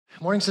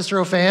Morning, Sister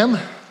O fam.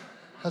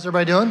 How's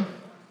everybody doing?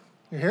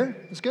 You're here?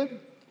 That's good.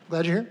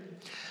 Glad you're here.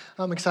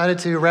 I'm excited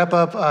to wrap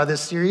up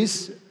this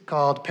series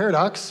called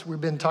Paradox. We've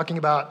been talking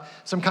about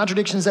some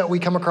contradictions that we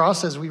come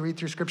across as we read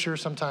through Scripture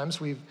sometimes.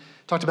 We've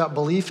talked about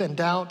belief and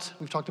doubt.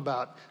 We've talked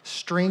about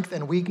strength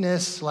and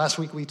weakness. Last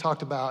week we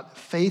talked about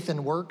faith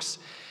and works,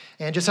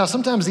 and just how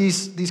sometimes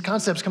these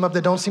concepts come up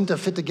that don't seem to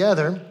fit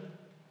together,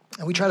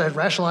 and we try to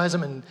rationalize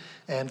them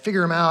and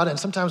figure them out, and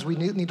sometimes we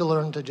need to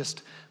learn to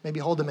just maybe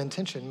hold them in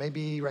tension,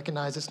 maybe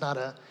recognize it's not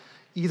a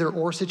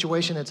either-or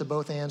situation, it's a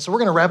both-and. So we're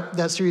going to wrap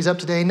that series up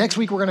today. Next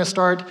week, we're going to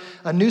start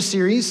a new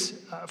series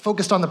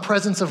focused on the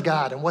presence of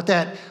God and what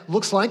that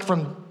looks like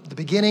from the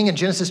beginning in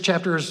Genesis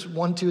chapters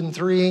 1, 2, and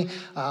 3,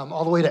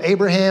 all the way to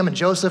Abraham and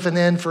Joseph, and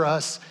then for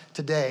us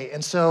today.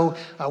 And so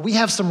we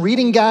have some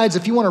reading guides.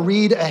 If you want to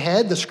read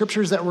ahead, the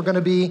scriptures that we're going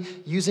to be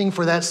using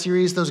for that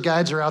series, those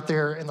guides are out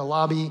there in the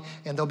lobby,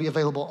 and they'll be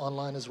available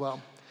online as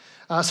well.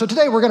 So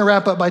today, we're going to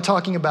wrap up by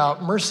talking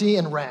about mercy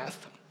and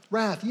wrath.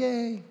 Wrath,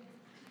 yay.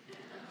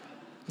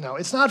 No,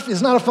 it's not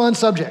a fun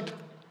subject,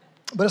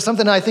 but it's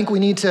something I think we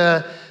need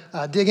to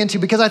dig into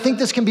because I think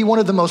this can be one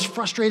of the most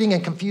frustrating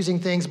and confusing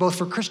things, both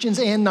for Christians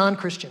and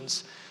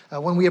non-Christians.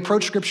 When we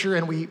approach Scripture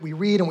and we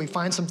read and we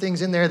find some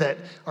things in there that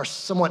are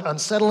somewhat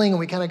unsettling, and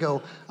we kind of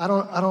go, I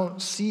don't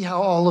see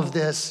how all of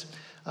this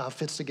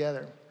fits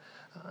together.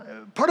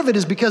 Part of it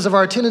is because of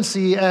our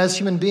tendency as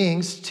human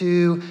beings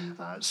to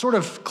sort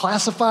of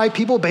classify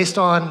people based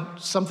on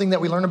something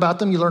that we learn about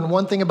them. You learn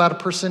one thing about a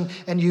person,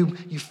 and you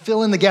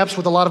fill in the gaps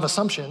with a lot of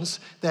assumptions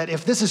that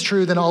if this is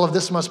true, then all of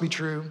this must be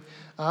true.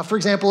 For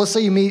example, let's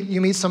say you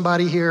meet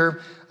somebody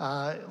here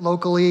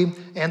locally,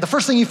 and the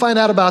first thing you find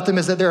out about them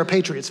is that they're a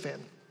Patriots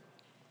fan.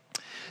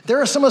 There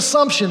are some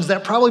assumptions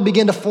that probably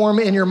begin to form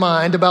in your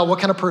mind about what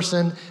kind of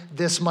person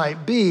this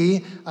might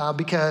be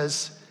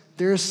because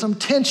there's some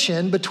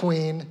tension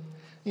between,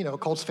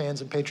 Colts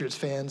fans and Patriots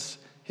fans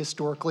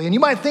historically. And you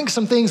might think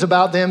some things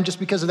about them just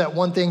because of that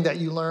one thing that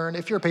you learn.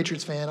 If you're a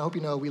Patriots fan, I hope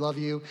you know we love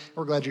you.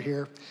 We're glad you're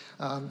here.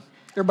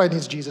 Everybody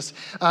needs Jesus.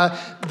 I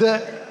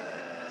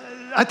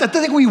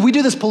think we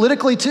do this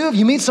politically too. If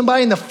you meet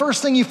somebody and the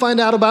first thing you find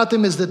out about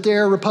them is that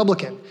they're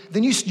Republican,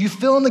 then you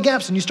fill in the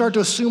gaps and you start to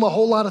assume a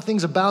whole lot of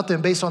things about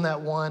them based on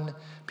that one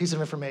piece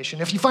of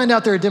information. If you find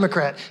out they're a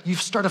Democrat, you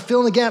start to fill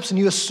in the gaps and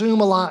you assume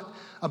a lot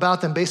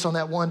about them based on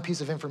that one piece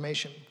of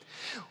information.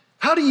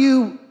 How do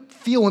you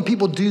feel when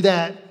people do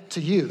that to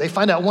you? They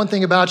find out one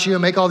thing about you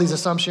and make all these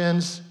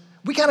assumptions.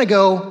 We kind of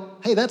go,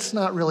 hey, that's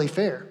not really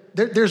fair.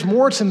 There's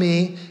more to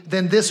me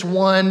than this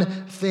one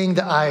thing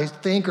that I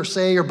think or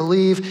say or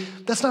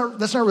believe. That's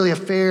not really a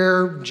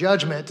fair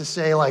judgment to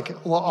say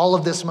well, all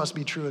of this must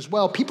be true as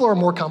well. People are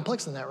more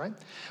complex than that, right?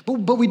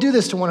 But we do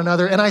this to one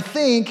another, and I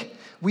think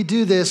we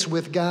do this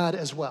with God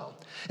as well.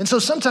 And so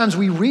sometimes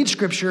we read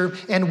Scripture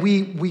and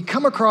we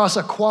come across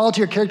a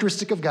quality or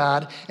characteristic of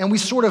God, and we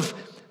sort of,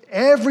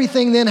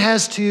 everything then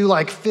has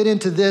to fit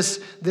into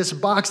this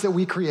box that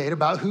we create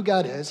about who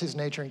God is, his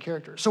nature and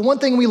character. So one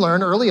thing we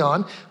learn early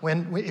on,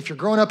 if you're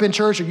growing up in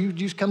church or you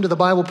just come to the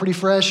Bible pretty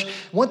fresh,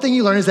 one thing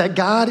you learn is that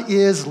God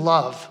is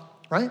love,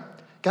 right?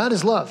 God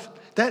is love.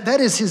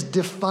 That is his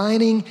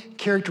defining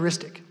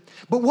characteristic.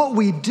 But what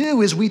we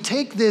do is we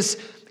take this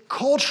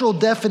cultural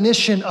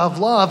definition of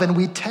love and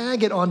we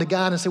tag it onto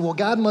God and say, well,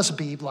 God must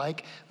be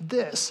like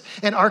this.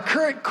 And our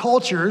current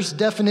culture's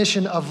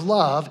definition of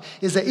love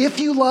is that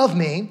if you love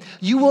me,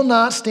 you will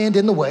not stand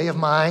in the way of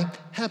my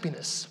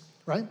happiness,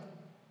 right?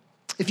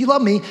 If you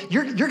love me,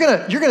 you're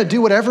gonna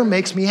do whatever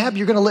makes me happy.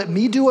 You're gonna let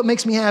me do what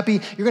makes me happy.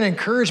 You're gonna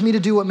encourage me to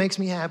do what makes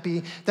me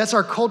happy. That's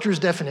our culture's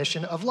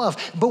definition of love.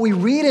 But we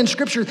read in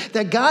Scripture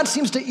that God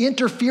seems to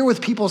interfere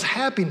with people's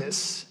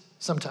happiness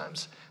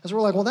sometimes. Because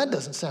we're like, well, that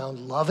doesn't sound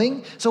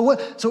loving. So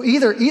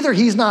either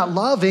he's not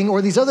loving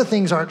or these other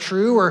things aren't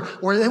true,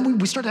 or then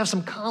we start to have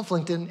some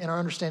conflict in our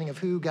understanding of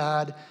who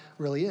God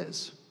really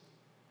is.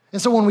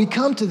 And so when we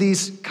come to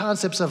these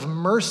concepts of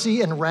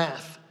mercy and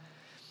wrath,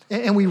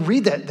 and we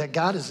read that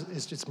God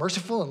is just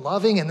merciful and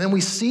loving, and then we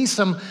see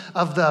some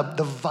of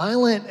the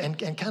violent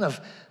and kind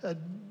of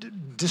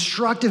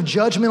destructive,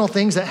 judgmental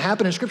things that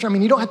happen in Scripture. I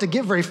mean, you don't have to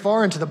get very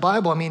far into the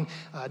Bible. I mean,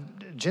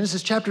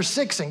 Genesis chapter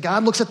 6, and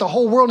God looks at the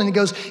whole world and he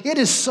goes, it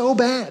is so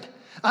bad.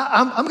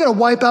 I'm going to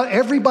wipe out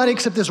everybody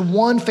except this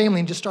one family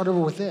and just start over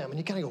with them. And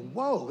you kind of go,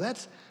 whoa,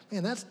 that's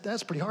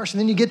pretty harsh.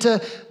 And then you get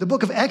to the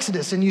book of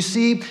Exodus and you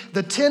see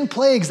the 10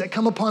 plagues that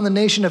come upon the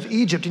nation of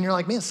Egypt. And you're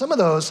like, man, some of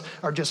those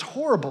are just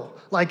horrible.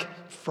 Like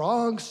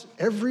frogs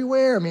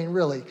everywhere. I mean,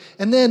 really.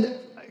 And then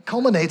it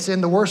culminates in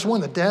the worst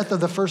one, the death of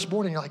the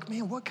firstborn. And you're like,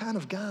 man, what kind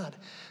of God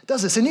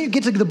does this? And then you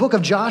get to the book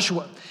of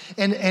Joshua,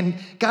 and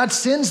God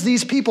sends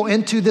these people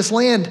into this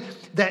land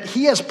that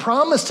he has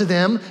promised to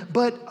them,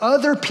 but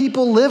other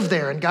people live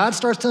there. And God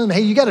starts telling them,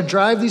 hey, you got to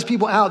drive these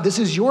people out. This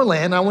is your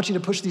land. I want you to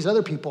push these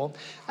other people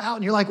out.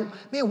 And you're like,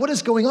 man, what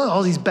is going on?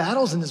 All these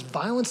battles and this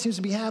violence seems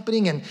to be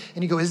happening. And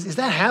you go, is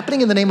that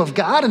happening in the name of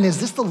God? And is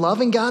this the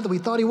loving God that we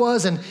thought he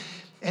was? And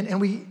then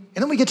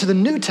we get to the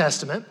New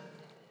Testament,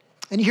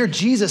 and you hear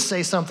Jesus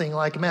say something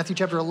like Matthew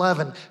chapter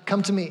 11,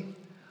 come to me,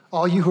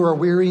 all you who are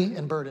weary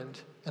and burdened,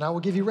 and I will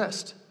give you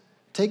rest.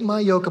 Take my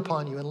yoke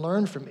upon you and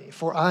learn from me,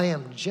 for I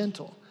am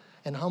gentle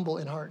and humble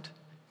in heart,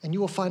 and you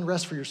will find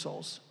rest for your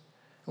souls.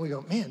 And we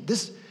go, man,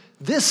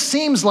 this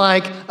seems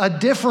like a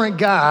different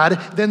God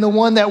than the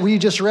one that we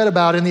just read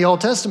about in the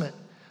Old Testament.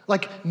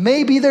 Like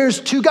maybe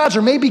there's two gods,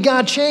 or maybe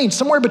God changed.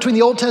 Somewhere between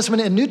the Old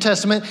Testament and New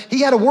Testament,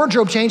 he had a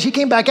wardrobe change. He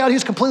came back out, he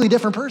was a completely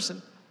different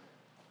person.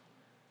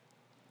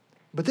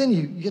 But then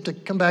you get to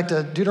come back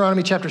to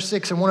Deuteronomy chapter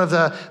 6, and one of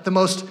the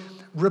most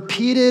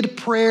repeated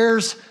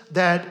prayers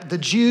that the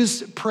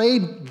Jews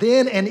prayed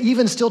then and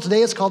even still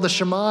today, it's called the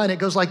Shema, and it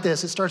goes like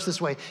this. It starts this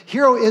way.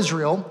 Hear, O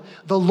Israel,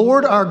 the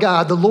Lord our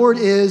God, the Lord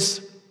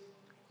is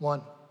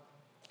one.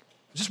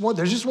 Just one.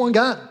 There's just one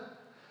God.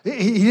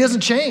 He doesn't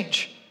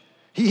change.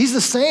 He's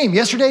the same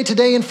yesterday,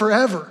 today, and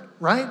forever,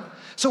 right?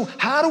 So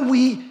how do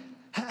we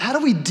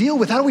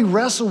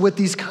wrestle with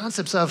these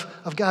concepts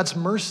of God's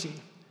mercy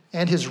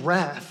and his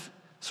wrath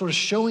sort of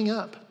showing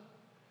up?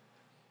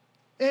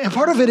 And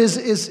part of it is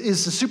a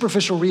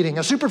superficial reading.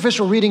 A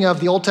superficial reading of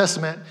the Old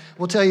Testament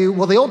will tell you,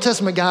 well, the Old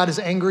Testament God is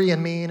angry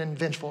and mean and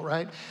vengeful,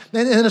 right?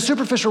 And a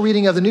superficial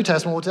reading of the New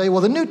Testament will tell you,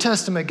 well, the New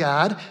Testament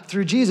God,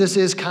 through Jesus,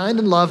 is kind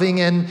and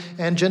loving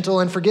and gentle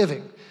and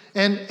forgiving.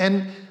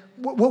 And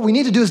what we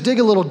need to do is dig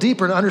a little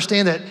deeper to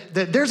understand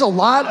that there's a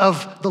lot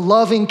of the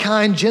loving,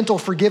 kind, gentle,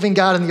 forgiving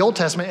God in the Old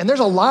Testament, and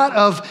there's a lot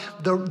of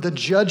the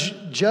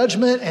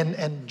judgment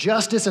and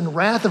justice and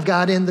wrath of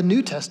God in the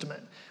New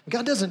Testament.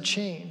 God doesn't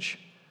change.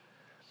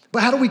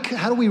 But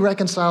how do we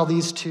reconcile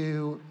these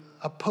two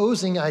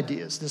opposing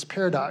ideas, this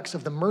paradox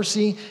of the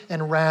mercy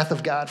and wrath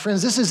of God?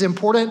 Friends, this is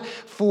important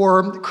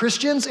for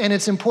Christians and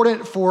it's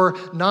important for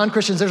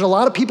non-Christians. There's a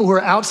lot of people who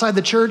are outside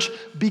the church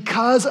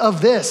because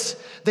of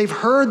this. They've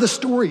heard the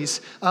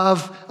stories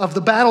of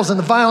the battles and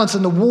the violence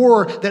and the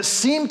war that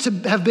seem to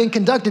have been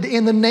conducted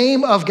in the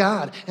name of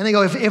God. And they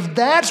go, if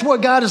that's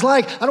what God is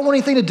like, I don't want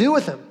anything to do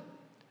with him,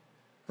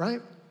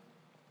 right?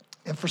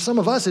 And for some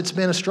of us, it's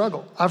been a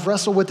struggle. I've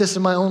wrestled with this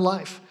in my own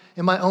life,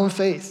 in my own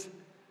faith.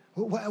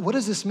 What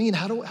does this mean?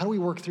 How do we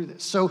work through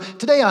this? So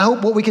today, I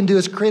hope what we can do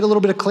is create a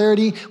little bit of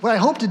clarity. What I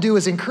hope to do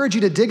is encourage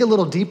you to dig a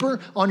little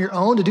deeper on your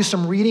own, to do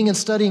some reading and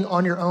studying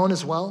on your own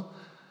as well.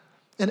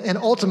 And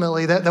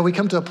ultimately, that we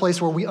come to a place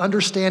where we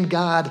understand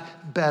God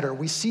better.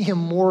 We see him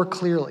more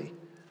clearly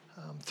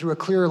through a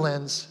clearer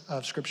lens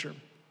of Scripture.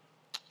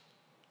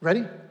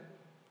 Ready?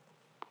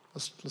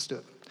 Let's do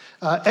it.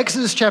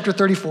 Exodus chapter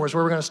 34 is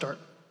where we're going to start.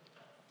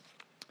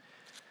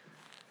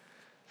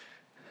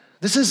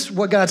 This is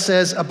what God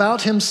says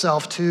about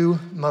himself to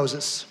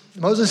Moses.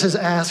 Moses is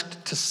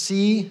asked to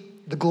see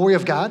the glory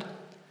of God,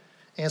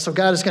 and so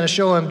God is going to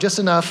show him just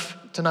enough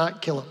to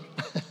not kill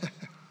him.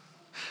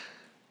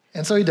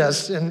 And so he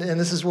does, and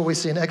this is what we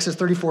see in Exodus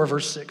 34,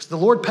 verse 6. The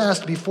Lord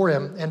passed before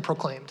him and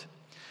proclaimed,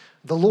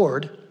 the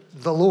Lord,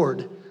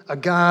 a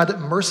God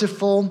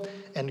merciful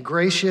and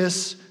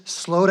gracious,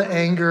 slow to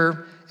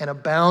anger, and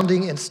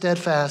abounding in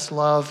steadfast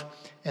love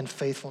and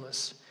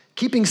faithfulness,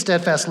 keeping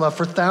steadfast love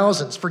for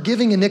thousands,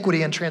 forgiving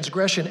iniquity and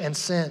transgression and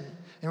sin.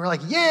 And we're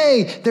like,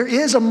 yay, there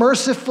is a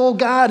merciful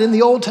God in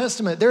the Old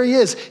Testament. There he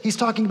is. He's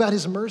talking about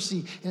his mercy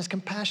and his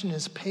compassion and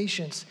his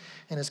patience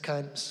and his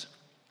kindness.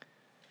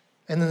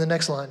 And then the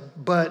next line,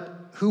 but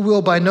who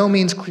will by no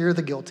means clear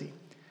the guilty,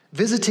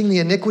 visiting the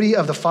iniquity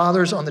of the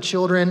fathers on the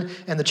children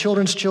and the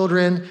children's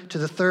children to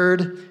the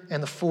third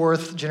and the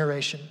fourth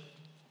generation.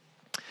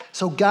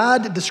 So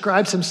God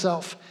describes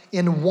himself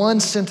in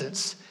one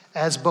sentence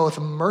as both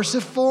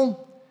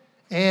merciful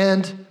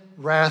and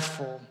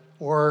wrathful,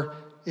 or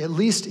at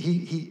least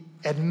he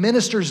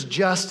administers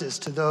justice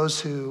to those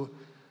who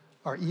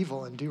are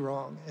evil and do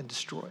wrong and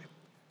destroy.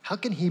 How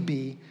can he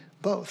be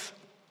both?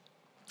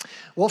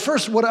 Well,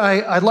 first, what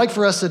I'd like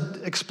for us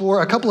to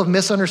explore a couple of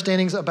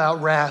misunderstandings about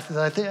wrath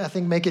that I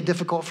think make it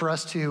difficult for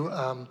us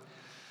to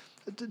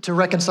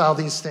reconcile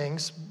these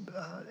things.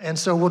 And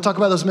so we'll talk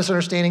about those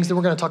misunderstandings, then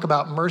we're going to talk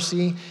about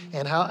mercy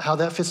and how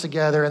that fits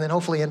together, and then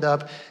hopefully end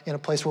up in a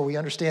place where we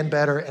understand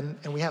better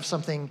and we have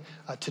something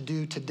to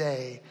do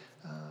today.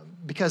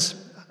 Because,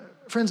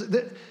 friends,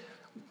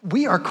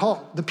 we are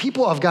called. The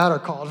people of God are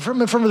called. From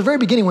the very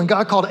beginning, when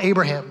God called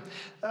Abraham,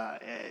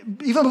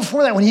 even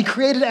before that, when he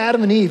created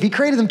Adam and Eve, he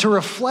created them to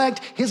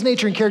reflect his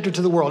nature and character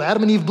to the world.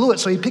 Adam and Eve blew it,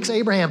 so he picks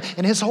Abraham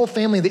and his whole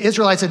family, the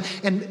Israelites,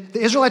 and the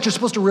Israelites are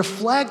supposed to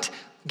reflect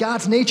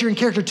God's nature and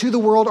character to the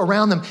world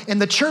around them. And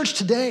the church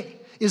today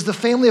is the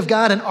family of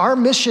God, and our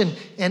mission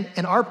and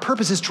our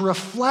purpose is to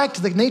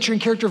reflect the nature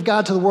and character of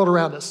God to the world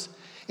around us.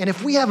 And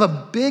if we have a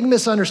big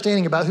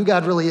misunderstanding about who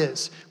God really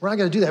is, we're not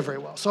going to do that very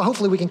well. So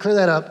hopefully we can clear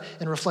that up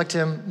and reflect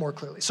him more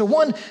clearly. So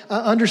one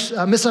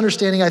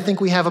misunderstanding I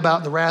think we have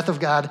about the wrath of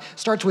God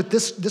starts with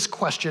this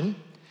question: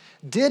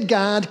 did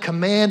God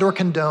command or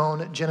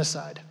condone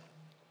genocide?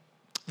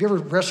 Have you ever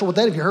wrestled with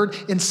that? Have you heard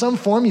in some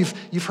form,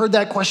 you've heard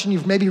that question,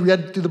 you've maybe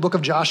read through the book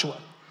of Joshua.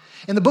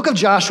 And the book of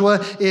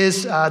Joshua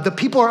is, the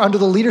people are under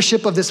the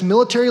leadership of this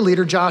military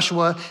leader,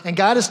 Joshua, and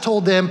God has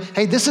told them,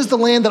 hey, this is the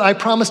land that I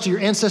promised to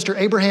your ancestor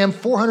Abraham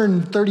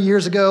 430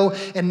 years ago,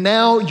 and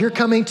now you're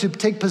coming to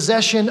take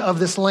possession of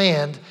this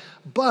land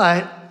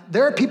But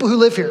there are people who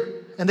live here,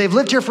 and they've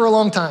lived here for a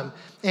long time,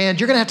 and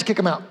you're going to have to kick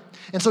them out.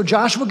 And so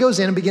Joshua goes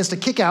in and begins to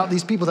kick out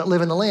these people that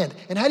live in the land.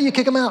 And how do you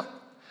kick them out?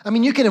 I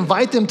mean, you can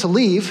invite them to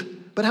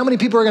leave, but how many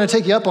people are going to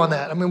take you up on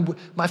that? I mean,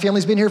 my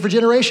family's been here for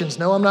generations.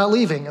 No, I'm not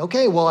leaving.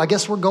 Okay, well, I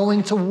guess we're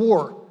going to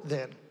war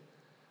then,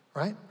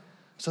 right?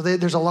 So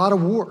there's a lot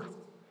of war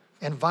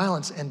and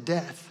violence and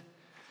death.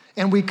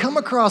 And we come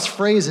across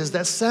phrases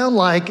that sound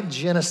like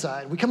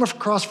genocide. We come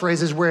across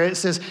phrases where it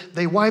says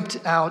they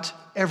wiped out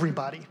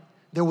everybody.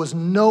 There was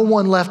no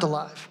one left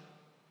alive.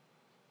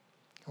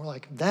 And we're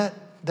like,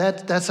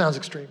 that sounds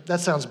extreme.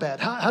 That sounds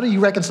bad. How do you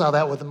reconcile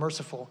that with a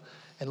merciful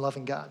and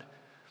loving God?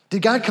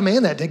 Did God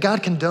command that? Did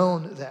God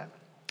condone that?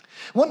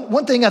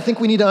 One thing I think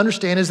we need to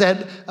understand is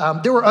that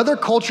there were other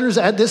cultures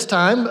at this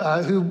time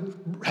who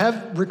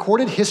have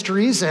recorded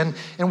histories, and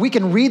we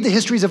can read the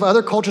histories of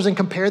other cultures and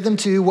compare them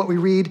to what we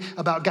read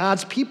about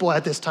God's people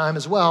at this time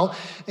as well.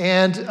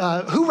 And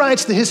who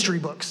writes the history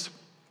books?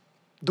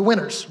 The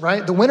winners,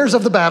 right? The winners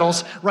of the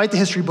battles write the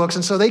history books,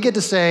 and so they get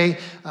to say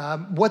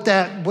what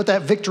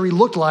that victory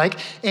looked like.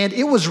 And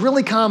it was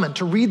really common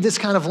to read this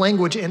kind of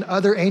language in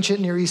other ancient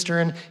Near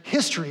Eastern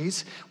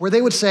histories, where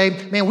they would say,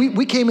 man,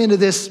 we came into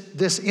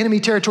this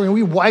enemy territory and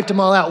we wiped them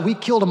all out. We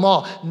killed them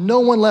all. No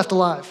one left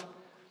alive.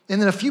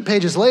 And then a few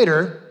pages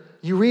later,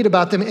 you read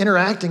about them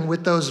interacting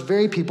with those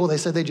very people they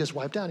said they just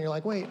wiped out. And you're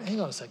like, wait, hang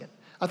on a second.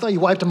 I thought you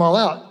wiped them all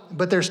out,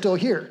 but they're still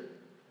here.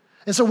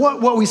 And so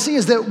what we see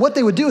is that what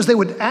they would do is they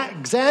would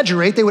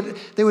exaggerate, they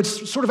would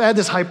sort of add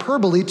this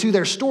hyperbole to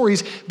their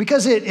stories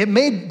because it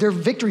made their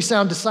victory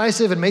sound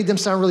decisive and made them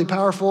sound really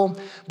powerful.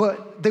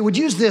 But they would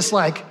use this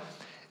like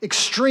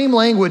extreme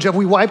language of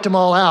we wiped them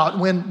all out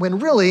when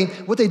really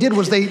what they did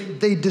was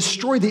they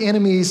destroyed the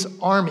enemy's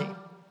army,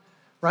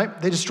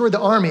 right? They destroyed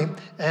the army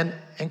and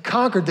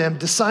conquered them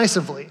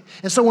decisively.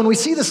 And so when we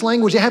see this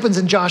language, it happens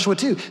in Joshua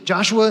too.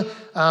 Joshua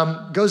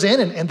goes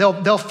in and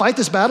they'll fight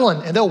this battle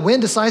and they'll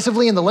win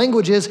decisively. And the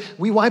language is,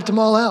 we wiped them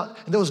all out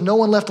and there was no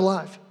one left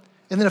alive.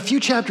 And then a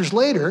few chapters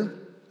later,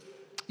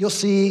 you'll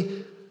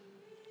see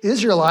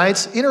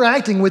Israelites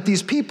interacting with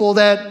these people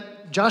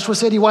that Joshua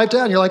said he wiped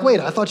out. And you're like, wait,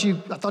 I thought you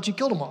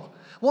killed them all.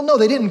 Well, no,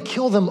 they didn't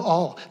kill them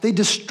all. They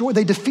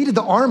defeated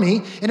the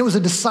army, and it was a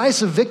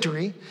decisive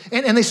victory.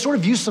 And they sort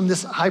of used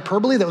this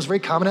hyperbole that was very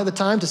common at the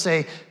time to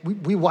say,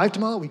 we wiped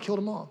them all, we killed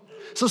them all.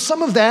 So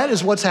some of that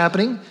is what's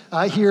happening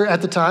here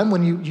at the time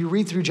when you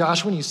read through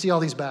Joshua and you see all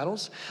these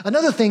battles.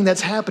 Another thing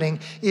that's happening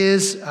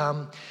is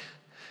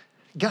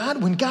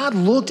when God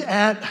looked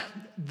at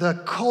the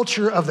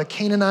culture of the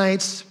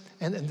Canaanites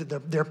and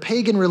their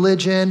pagan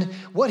religion,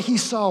 what he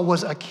saw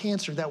was a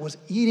cancer that was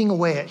eating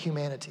away at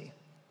humanity.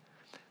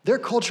 Their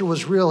culture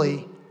was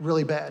really,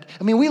 really bad.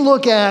 I mean, we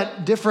look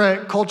at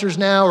different cultures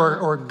now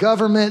or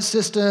government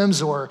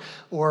systems or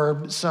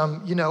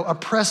some,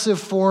 oppressive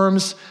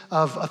forms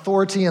of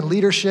authority and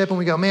leadership, and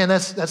we go, man,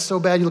 that's so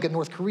bad. You look at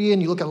North Korea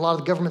and you look at a lot of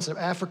the governments of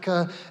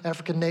Africa,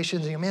 African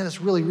nations, and you go, man, that's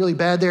really, really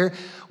bad there.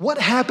 What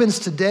happens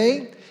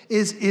today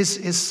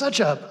is such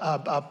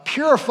a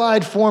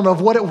purified form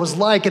of what it was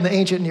like in the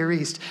ancient Near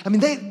East. I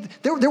mean,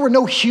 there were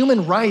no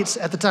human rights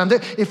at the time.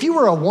 If you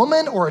were a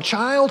woman or a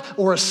child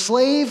or a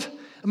slave,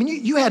 I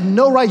mean, you had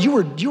no right. You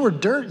were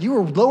dirt. You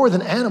were lower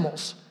than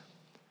animals.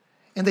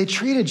 And they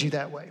treated you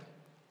that way.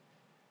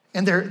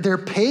 And their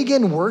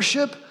pagan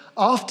worship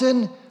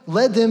often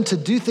led them to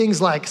do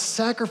things like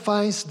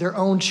sacrifice their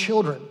own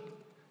children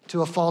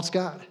to a false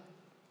god.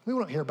 We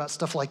don't hear about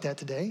stuff like that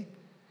today.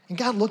 And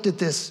God looked at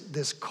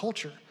this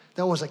culture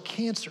that was a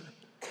cancer,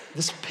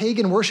 this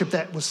pagan worship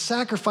that was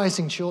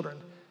sacrificing children.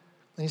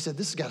 And he said,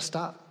 this has got to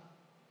stop.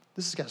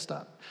 This has got to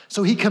stop.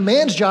 So he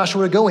commands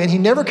Joshua to go in. He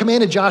never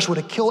commanded Joshua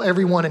to kill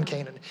everyone in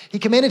Canaan. He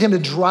commanded him to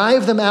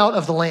drive them out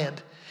of the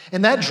land.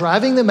 And that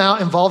driving them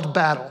out involved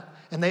battle.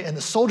 And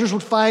the soldiers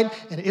would fight,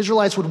 and the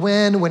Israelites would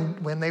win.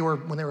 When they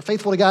were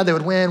faithful to God, they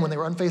would win. When they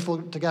were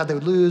unfaithful to God, they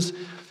would lose.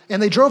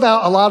 And they drove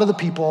out a lot of the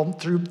people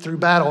through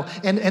battle.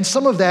 And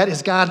some of that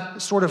is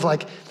God sort of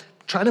like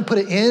trying to put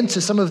an end to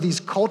some of these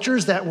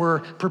cultures that were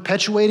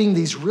perpetuating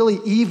these really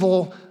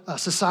evil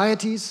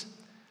societies.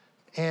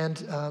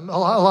 And a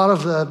lot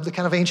of the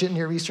kind of ancient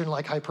Near Eastern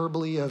like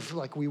hyperbole of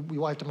like we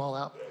wiped them all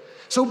out.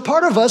 So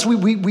part of us,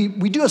 we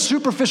do a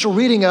superficial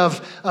reading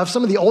of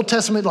some of the Old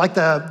Testament, like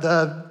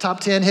the top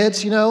 10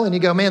 hits, and you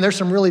go, man, there's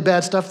some really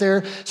bad stuff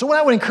there. So what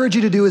I would encourage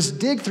you to do is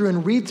dig through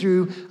and read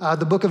through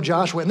the book of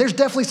Joshua. And there's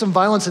definitely some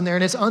violence in there,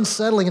 and it's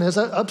unsettling and it's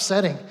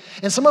upsetting.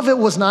 And some of it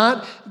was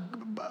not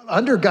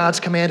under God's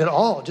command at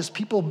all, just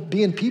people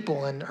being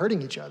people and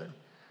hurting each other.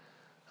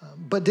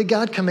 But did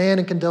God command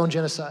and condone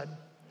genocide?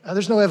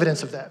 There's no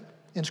evidence of that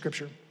in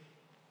Scripture.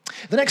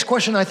 The next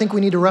question I think we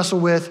need to wrestle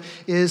with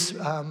is,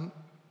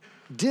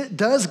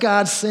 does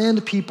God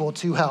send people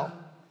to hell?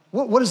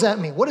 What does that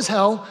mean? What is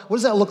hell? What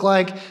does that look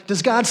like?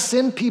 Does God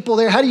send people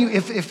there? How do you,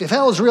 if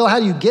hell is real, how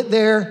do you get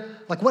there?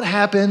 Like what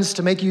happens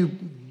to make you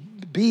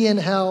be in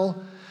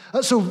hell?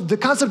 So the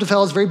concept of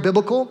hell is very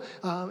biblical.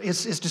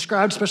 It's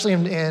described, especially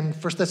in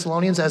 1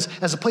 Thessalonians,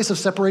 as a place of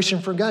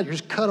separation from God. You're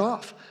just cut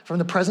off from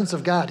the presence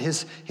of God,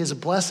 his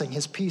blessing,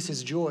 his peace,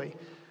 his joy.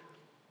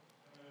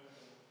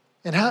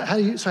 And how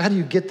do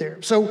you get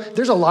there? So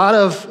there's a lot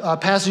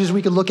of passages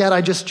we could look at.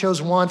 I just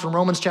chose one from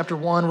Romans chapter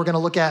 1. We're going to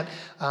look at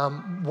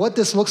what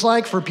this looks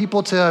like for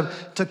people to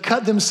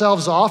cut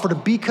themselves off or to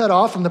be cut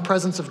off from the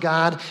presence of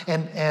God,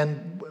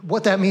 and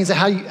what that means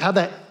and how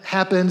that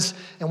happens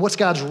and what's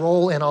God's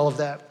role in all of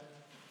that.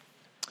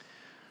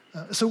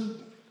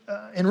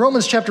 In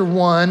Romans chapter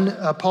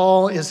 1,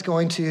 Paul is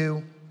going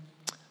to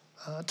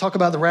talk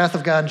about the wrath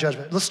of God and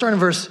judgment. Let's start in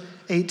verse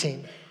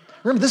 18.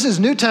 Remember, this is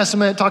New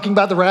Testament talking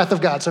about the wrath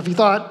of God. So if you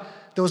thought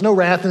there was no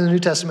wrath in the New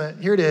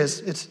Testament, here it is.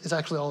 It's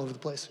actually all over the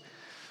place.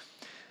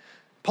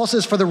 Paul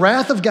says, "For the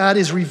wrath of God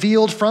is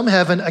revealed from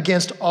heaven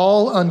against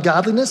all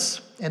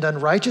ungodliness and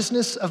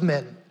unrighteousness of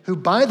men, who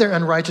by their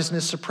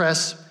unrighteousness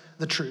suppress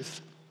the truth."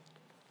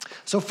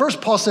 So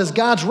first, Paul says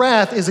God's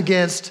wrath is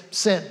against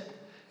sin.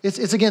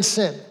 It's against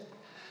sin.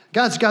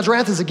 God's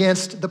wrath is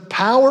against the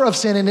power of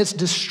sin and its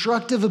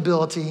destructive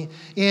ability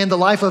in the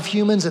life of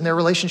humans and their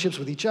relationships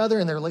with each other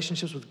and their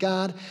relationships with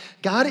God.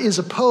 God is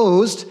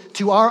opposed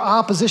to our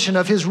opposition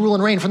of his rule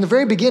and reign. From the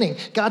very beginning,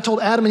 God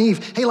told Adam and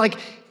Eve, hey,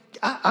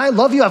 I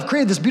love you. I've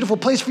created this beautiful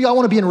place for you. I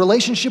want to be in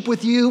relationship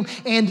with you.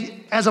 And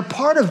as a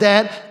part of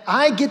that,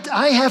 I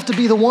have to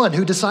be the one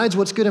who decides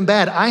what's good and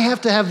bad. I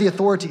have to have the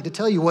authority to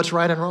tell you what's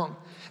right and wrong.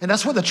 And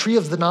that's what the tree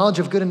of the knowledge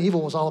of good and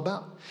evil was all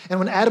about. And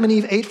when Adam and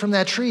Eve ate from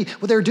that tree,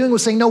 what they were doing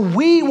was saying, no,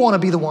 we want to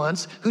be the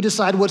ones who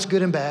decide what's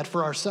good and bad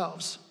for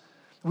ourselves.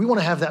 We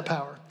want to have that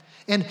power.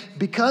 And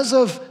because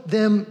of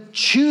them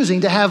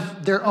choosing to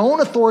have their own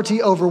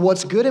authority over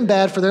what's good and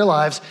bad for their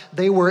lives,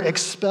 they were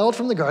expelled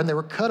from the garden. They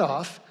were cut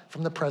off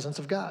from the presence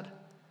of God.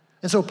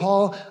 And so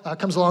Paul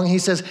comes along and he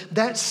says,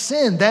 that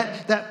sin,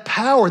 that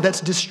power that's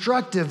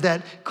destructive,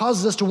 that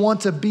causes us to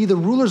want to be the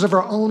rulers of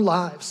our own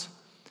lives,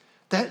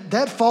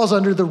 that falls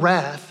under the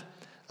wrath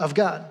of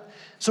God.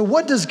 So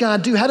what does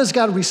God do? How does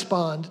God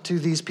respond to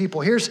these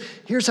people? Here's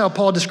how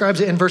Paul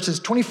describes it in verses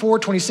 24,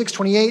 26,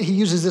 28. He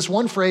uses this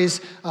one phrase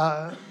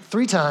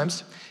 3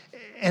 times,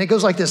 and it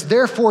goes like this: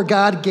 therefore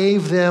God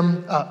gave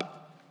them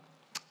up.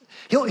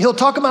 He'll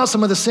talk about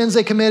some of the sins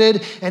they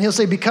committed, and he'll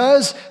say,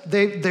 because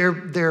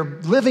they're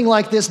living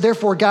like this,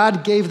 therefore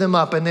God gave them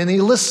up. And then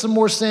he lists some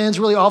more sins,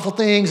 really awful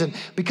things, and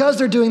because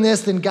they're doing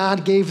this, then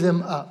God gave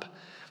them up.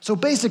 So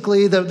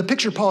basically, the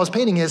picture Paul is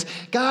painting is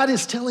God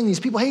is telling these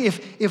people, hey,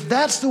 if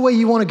that's the way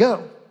you want to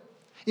go,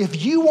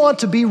 if you want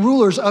to be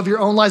rulers of your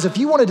own lives, if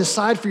you want to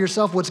decide for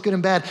yourself what's good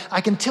and bad,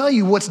 I can tell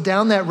you what's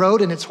down that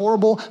road and it's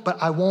horrible,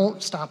 but I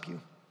won't stop you.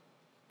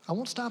 I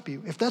won't stop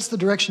you. If that's the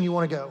direction you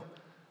want to go,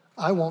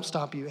 I won't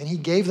stop you. And he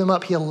gave them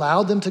up. He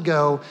allowed them to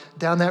go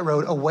down that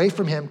road away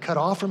from him, cut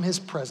off from his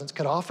presence,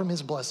 cut off from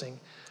his blessing,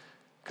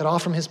 cut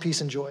off from his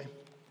peace and joy.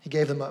 He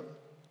gave them up.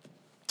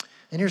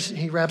 And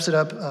he wraps it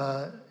up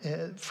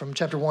from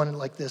chapter 1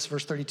 like this,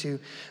 verse 32.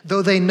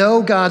 Though they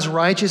know God's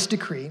righteous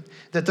decree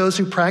that those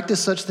who practice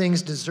such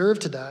things deserve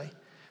to die,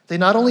 they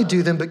not only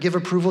do them, but give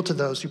approval to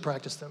those who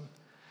practice them.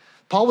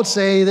 Paul would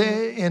say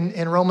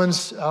in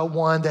Romans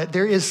 1 that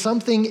there is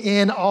something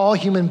in all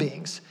human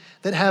beings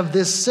that have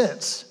this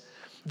sense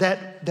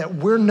that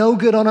we're no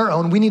good on our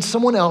own. We need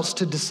someone else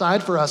to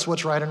decide for us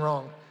what's right and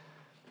wrong.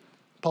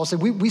 Paul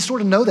said, we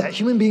sort of know that.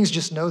 Human beings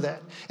just know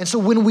that. And so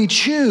when we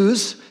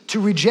choose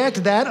to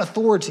reject that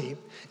authority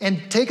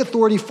and take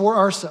authority for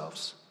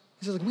ourselves,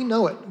 he says, we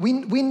know it.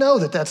 We know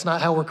that that's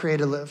not how we're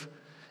created to live.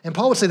 And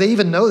Paul would say they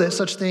even know that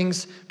such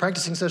things,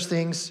 practicing such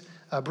things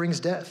brings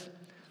death.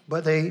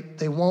 But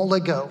they won't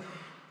let go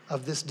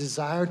of this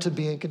desire to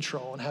be in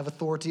control and have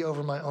authority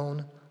over my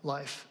own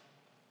life.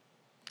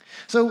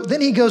 So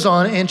then he goes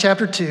on in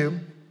chapter 2.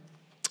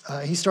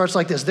 He starts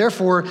like this: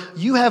 therefore,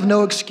 you have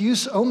no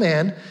excuse, O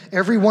man,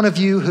 every one of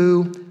you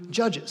who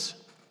judges.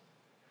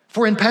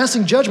 For in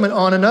passing judgment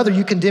on another,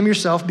 you condemn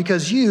yourself,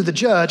 because you, the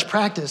judge,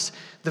 practice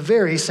the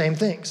very same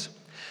things.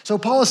 So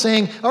Paul is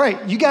saying, all right,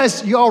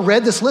 you all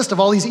read this list of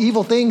all these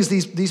evil things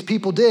these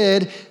people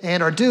did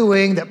and are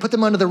doing that put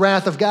them under the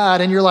wrath of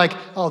God, and you're like,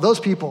 oh, those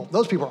people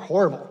are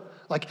horrible.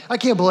 Like, I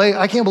can't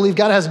believe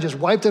God hasn't just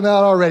wiped them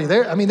out already.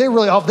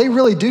 They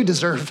really do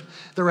deserve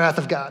the wrath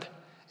of God.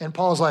 And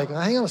Paul's like,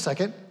 hang on a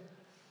second.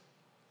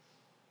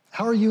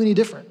 How are you any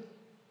different?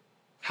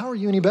 How are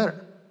you any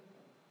better?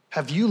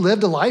 Have you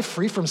lived a life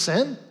free from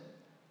sin?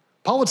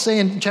 Paul would say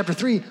in chapter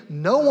 3,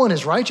 no one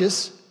is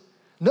righteous.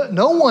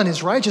 No one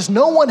is righteous.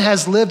 No one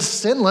has lived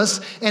sinless,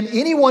 and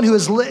anyone who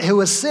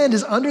has sinned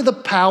is under the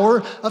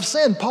power of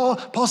sin.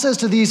 Paul says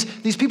to these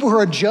people who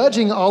are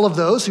judging all of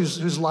those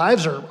whose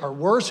lives are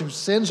worse, whose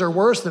sins are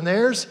worse than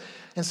theirs,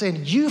 and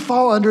saying, you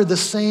fall under the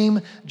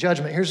same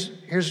judgment.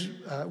 Here's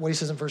what he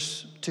says in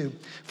verse 2.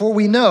 For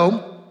we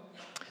know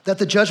that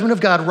the judgment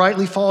of God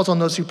rightly falls on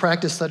those who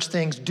practice such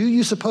things. Do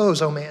you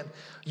suppose, O man,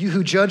 you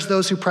who judge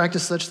those who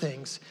practice such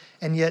things,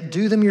 and yet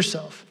do them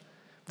yourself,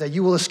 that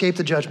you will escape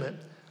the judgment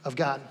of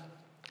God?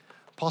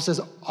 Paul says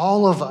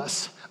all of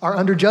us are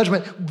under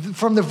judgment.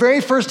 From the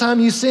very first time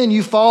you sin,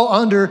 you fall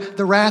under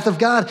the wrath of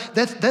God.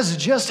 That's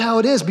just how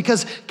it is,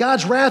 because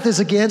God's wrath is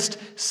against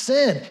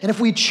sin. And if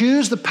we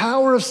choose the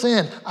power of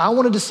sin, I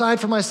want to decide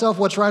for myself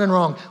what's right and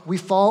wrong, we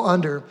fall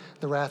under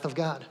the wrath of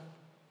God.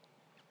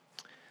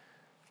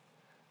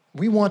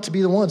 We want to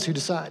be the ones who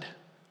decide,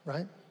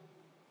 right?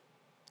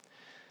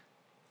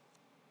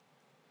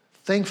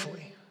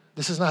 Thankfully,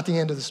 this is not the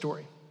end of the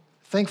story.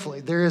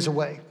 Thankfully, there is a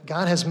way.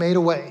 God has made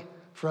a way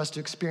for us to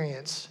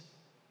experience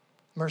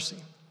mercy.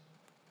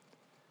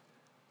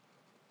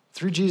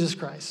 Through Jesus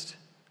Christ,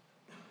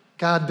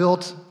 God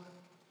built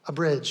a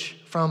bridge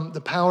from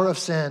the power of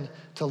sin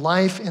to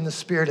life in the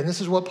Spirit. And this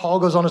is what Paul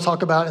goes on to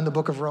talk about in the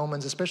book of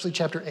Romans, especially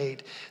chapter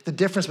 8, the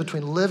difference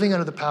between living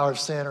under the power of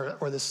sin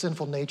or the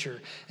sinful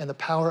nature and the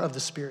power of the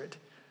Spirit.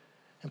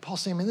 And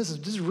Paul's saying, man, this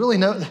is really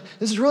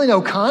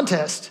no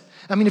contest.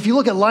 I mean, if you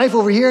look at life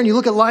over here and you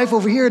look at life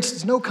over here,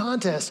 it's no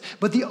contest.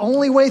 But the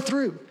only way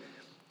through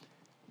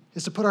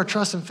is to put our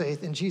trust and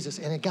faith in Jesus.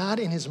 And God,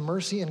 in his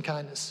mercy and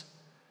kindness,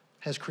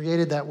 has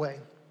created that way.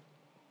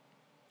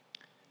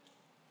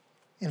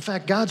 In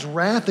fact, God's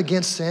wrath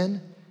against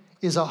sin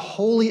is a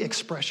holy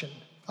expression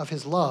of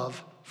his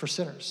love for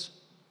sinners.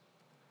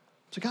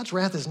 So God's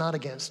wrath is not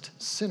against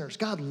sinners.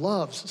 God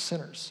loves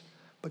sinners,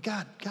 but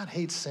God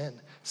hates sin.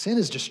 Sin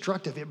is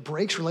destructive. It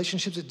breaks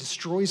relationships. It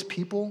destroys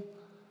people.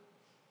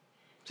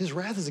 His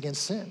wrath is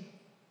against sin.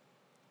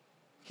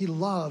 He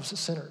loves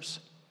sinners.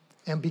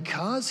 And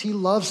because he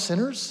loves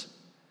sinners,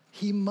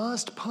 he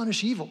must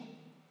punish evil.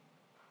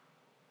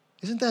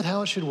 Isn't that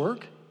how it should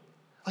work?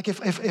 Like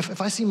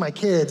if I see my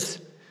kids,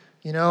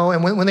 you know,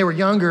 and when they were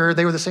younger,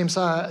 they were the same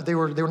size. They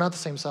were not the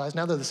same size.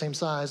 Now they're the same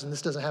size, and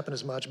this doesn't happen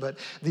as much. But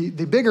the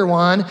bigger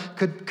one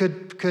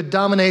could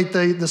dominate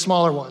the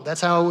smaller one.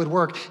 That's how it would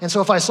work. And so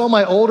if I saw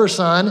my older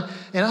son,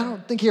 and I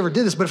don't think he ever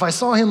did this, but if I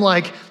saw him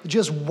like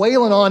just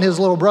wailing on his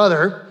little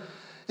brother,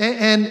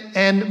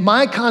 and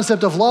my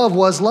concept of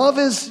love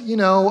is, you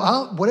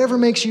know, whatever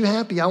makes you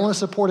happy, I want to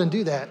support and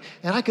do that.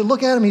 And I could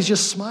look at him, he's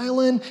just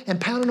smiling and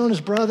pounding on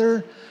his brother,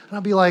 and I'll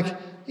be like,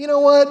 you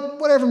know what?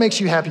 Whatever makes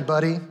you happy,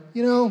 buddy.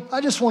 You know,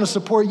 I just want to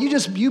support you.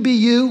 You be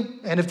you.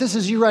 And if this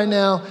is you right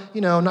now,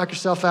 you know, knock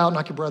yourself out,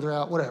 knock your brother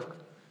out, whatever.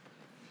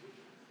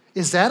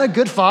 Is that a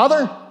good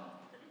father?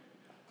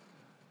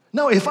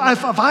 No, if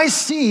I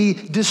see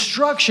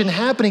destruction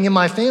happening in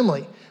my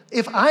family,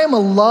 if I am a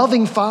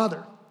loving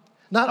father,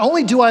 not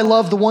only do I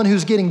love the one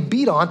who's getting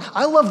beat on,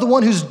 I love the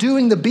one who's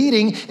doing the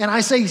beating, and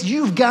I say,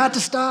 you've got to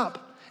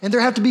stop. And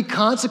there have to be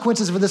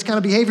consequences for this kind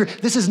of behavior.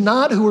 This is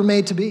not who we're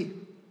made to be.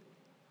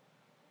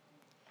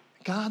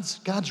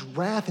 God's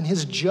wrath and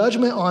his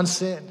judgment on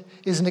sin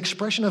is an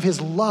expression of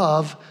his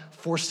love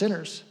for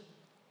sinners.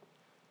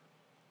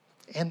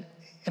 And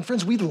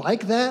friends, we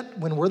like that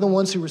when we're the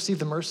ones who receive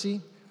the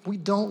mercy. We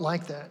don't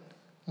like that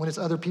when it's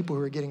other people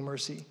who are getting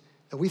mercy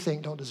that we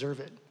think don't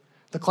deserve it.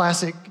 The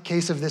classic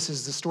case of this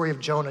is the story of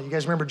Jonah. You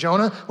guys remember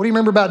Jonah? What do you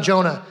remember about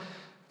Jonah?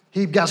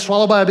 He got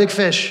swallowed by a big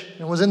fish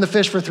and was in the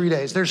fish for 3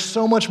 days. There's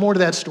so much more to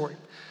that story.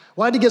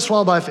 Why did he get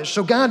swallowed by a fish?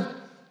 So God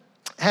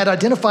had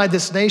identified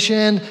this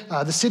nation,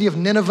 the city of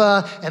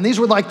Nineveh, and these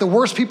were like the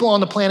worst people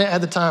on the planet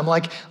at the time,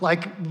 like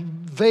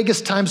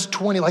Vegas times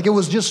 20. Like it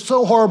was just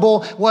so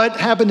horrible. What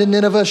happened in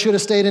Nineveh should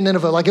have stayed in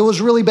Nineveh. Like it was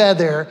really bad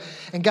there.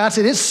 And God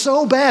said, it's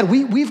so bad.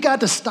 We've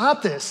got to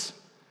stop this.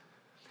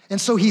 And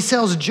so he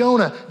tells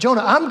Jonah,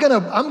 I'm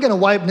gonna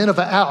wipe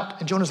Nineveh out.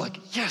 And Jonah's like,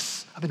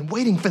 yes, I've been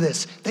waiting for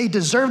this. They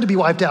deserve to be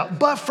wiped out.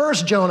 But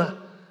first, Jonah,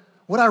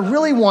 what I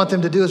really want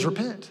them to do is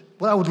repent.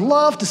 What I would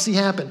love to see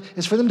happen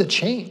is for them to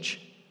change.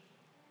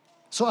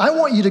 So I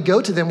want you to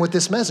go to them with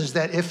this message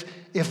that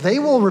if they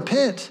will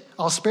repent,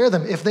 I'll spare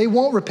them. If they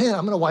won't repent,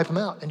 I'm gonna wipe them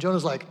out. And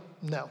Jonah's like,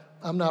 no,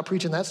 I'm not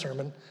preaching that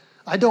sermon.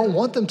 I don't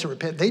want them to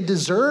repent. They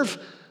deserve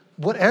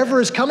whatever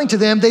is coming to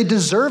them, they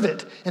deserve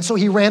it. And so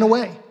he ran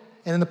away.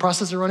 And in the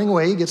process of running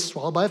away, he gets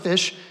swallowed by a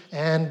fish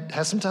and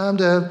has some time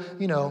to,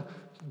 you know,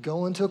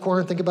 go into a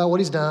corner and think about what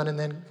he's done, and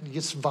then he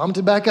gets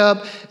vomited back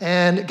up,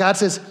 and God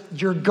says,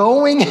 you're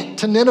going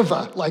to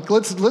Nineveh. Like,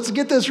 let's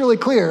get this really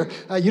clear.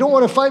 You don't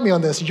want to fight me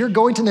on this. You're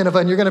going to Nineveh,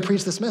 and you're going to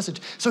preach this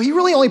message. So he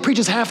really only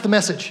preaches half the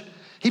message.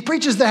 He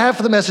preaches the half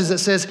of the message that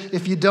says,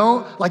 if you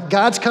don't, like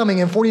God's coming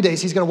in 40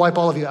 days, he's going to wipe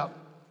all of you out.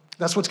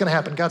 That's what's going to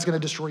happen. God's going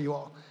to destroy you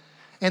all.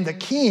 And the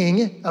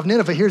king of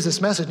Nineveh hears this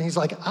message, and he's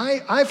like,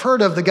 I've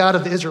heard of the God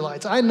of the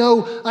Israelites. I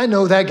know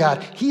that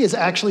God. He's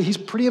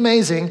pretty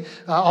amazing.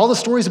 All the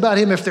stories about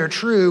him, if they're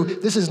true,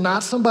 this is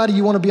not somebody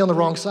you want to be on the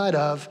wrong side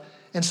of.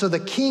 And so the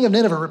king of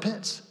Nineveh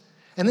repents.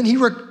 And then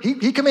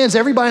he commands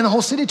everybody in the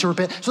whole city to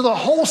repent. So the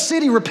whole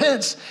city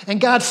repents,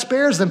 and God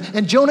spares them.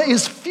 And Jonah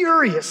is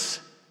furious.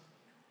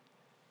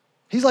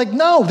 He's like,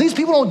 no, these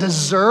people don't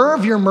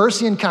deserve your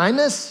mercy and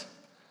kindness.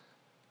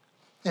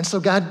 And so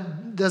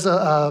God does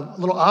a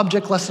little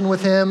object lesson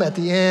with him at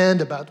the end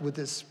with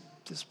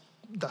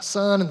the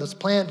sun and this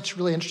plant. It's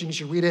really interesting. You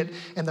should read it.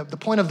 And the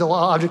point of the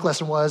object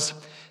lesson was,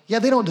 yeah,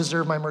 they don't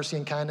deserve my mercy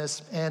and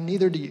kindness, and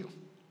neither do you.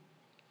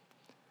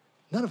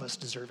 None of us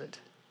deserve it.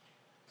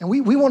 And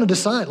we want to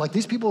decide, like,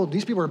 these people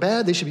are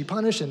bad, they should be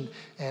punished, and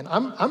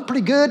I'm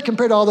pretty good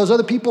compared to all those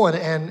other people,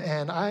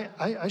 and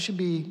I should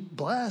be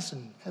blessed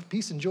and have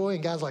peace and joy.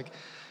 And God's like,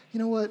 you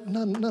know what?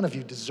 None of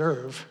you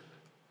deserve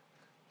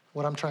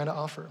what I'm trying to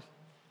offer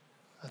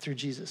through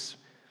Jesus.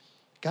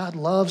 God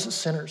loves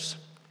sinners.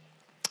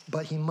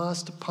 but he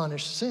must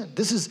punish sin.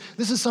 This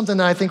is something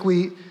that I think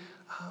we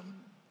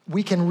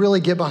can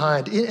really get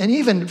behind. And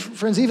even,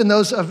 friends, even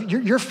those of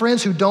your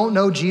friends who don't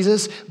know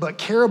Jesus but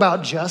care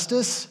about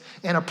justice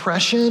and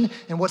oppression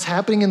and what's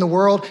happening in the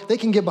world, they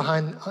can get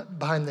behind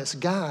this.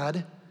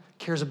 God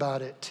cares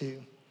about it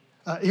too.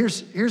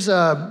 Here's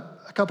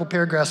a couple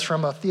paragraphs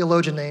from a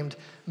theologian named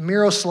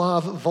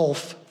Miroslav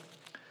Volf,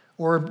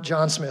 or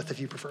John Smith if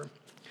you prefer.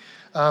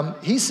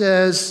 He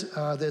says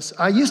this: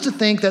 I used to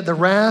think that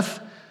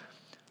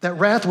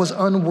wrath was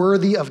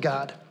unworthy of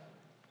God.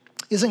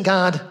 Isn't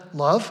God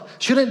love?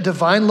 Shouldn't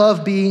divine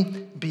love be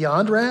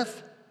beyond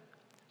wrath?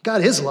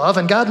 God is love,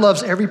 and God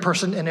loves every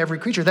person and every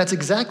creature. That's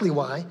exactly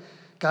why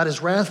God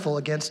is wrathful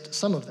against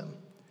some of them.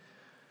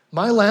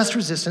 My last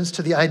resistance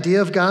to the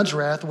idea of God's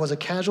wrath was a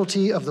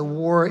casualty of the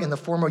war in the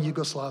former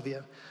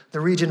Yugoslavia, the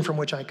region from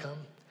which I come.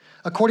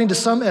 According to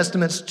some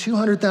estimates,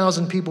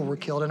 200,000 people were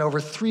killed and over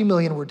 3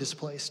 million were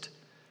displaced.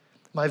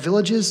 My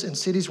villages and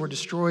cities were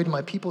destroyed,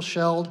 my people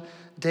shelled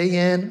day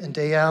in and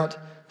day out,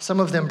 some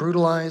of them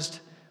brutalized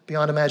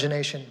beyond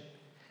imagination.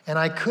 And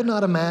I could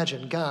not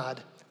imagine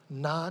God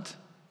not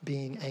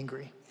being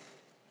angry.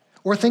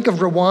 Or think of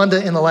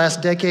Rwanda in the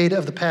last decade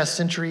of the past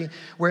century,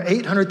 where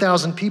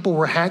 800,000 people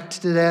were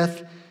hacked to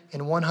death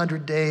in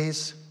 100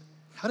 days.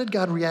 How did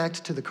God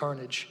react to the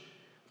carnage?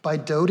 By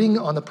doting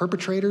on the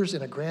perpetrators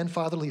in a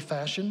grandfatherly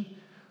fashion?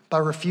 By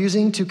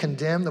refusing to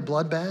condemn the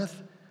bloodbath,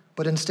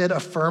 but instead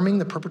affirming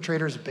the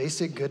perpetrator's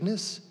basic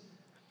goodness?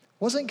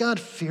 Wasn't God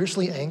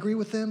fiercely angry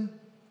with them?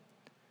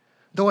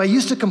 Though I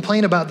used to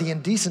complain about the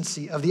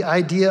indecency of the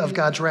idea of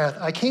God's wrath,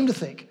 I came to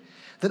think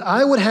that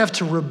I would have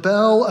to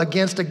rebel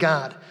against a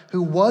God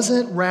who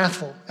wasn't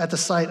wrathful at the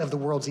sight of the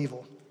world's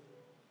evil.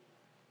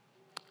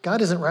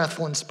 God isn't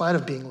wrathful in spite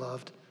of being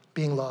loved.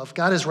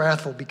 God is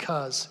wrathful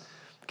because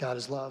God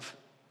is love.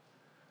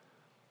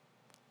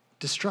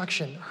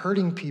 Destruction,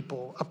 hurting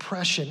people,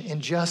 oppression,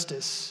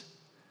 injustice,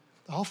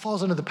 it all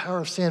falls under the power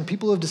of sin.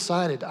 People who have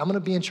decided, I'm going to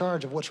be in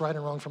charge of what's right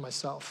and wrong for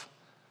myself.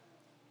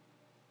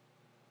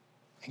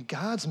 And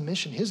God's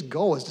mission, his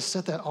goal is to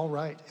set that all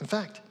right. In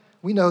fact,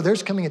 we know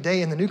there's coming a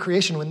day in the new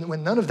creation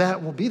when none of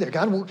that will be there.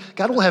 God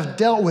will have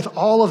dealt with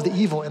all of the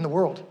evil in the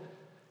world.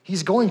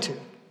 He's going to.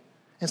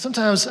 And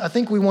sometimes I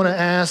think we want to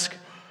ask,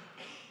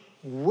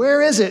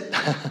 where is it?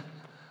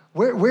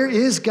 where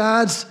is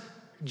God's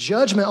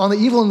judgment on the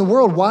evil in the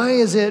world? Why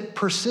is it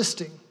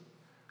persisting?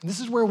 And this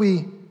is where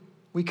we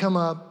come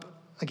up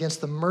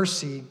against the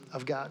mercy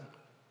of God.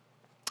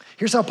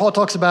 Here's how Paul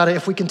talks about it.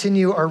 If we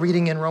continue our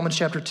reading in Romans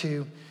chapter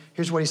 2,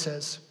 here's what he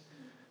says.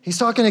 He's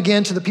talking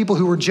again to the people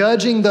who were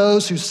judging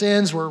those whose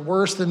sins were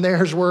worse than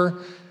theirs were.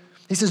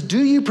 He says,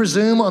 do you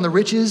presume on the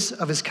riches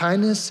of his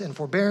kindness and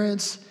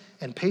forbearance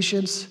and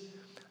patience,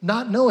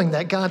 not knowing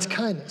that God's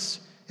kindness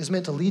is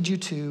meant to lead you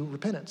to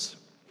repentance?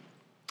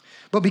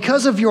 But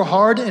because of your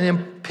hard and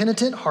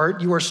impenitent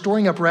heart, you are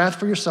storing up wrath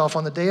for yourself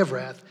on the day of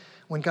wrath,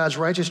 when God's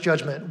righteous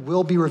judgment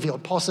will be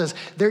revealed. Paul says,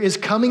 there is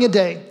coming a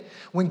day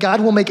when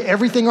God will make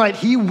everything right.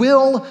 He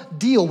will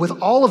deal with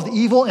all of the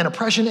evil and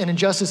oppression and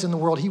injustice in the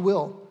world. He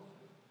will.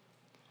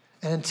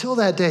 And until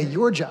that day,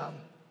 your job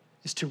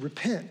is to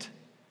repent.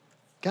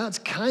 God's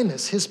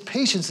kindness, his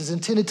patience is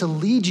intended to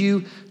lead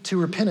you to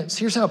repentance.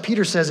 Here's how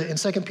Peter says it in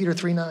 2 Peter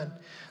 3:9.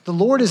 The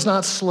Lord is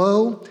not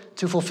slow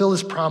to fulfill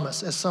his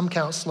promise, as some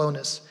count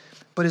slowness,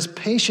 but is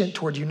patient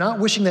toward you, not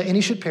wishing that any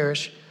should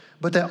perish,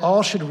 but that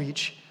all should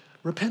reach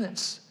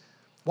repentance.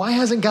 Why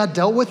hasn't God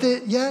dealt with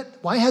it yet?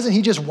 Why hasn't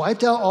he just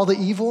wiped out all the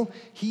evil?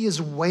 He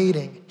is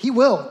waiting. He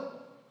will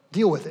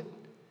deal with it,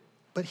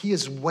 but he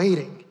is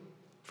waiting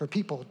for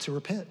people to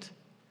repent.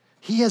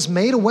 He has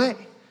made a way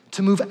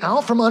to move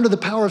out from under the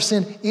power of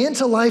sin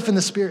into life in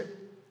the Spirit.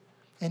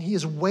 And he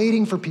is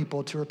waiting for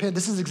people to repent.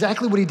 This is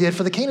exactly what he did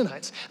for the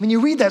Canaanites. I mean,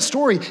 you read that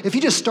story. If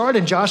you just start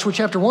in Joshua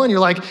chapter 1, you're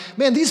like,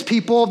 man, these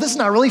people, this is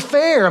not really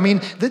fair. I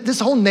mean, this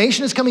whole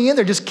nation is coming in.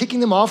 They're just kicking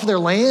them off of their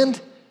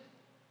land.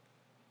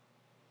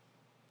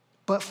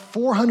 But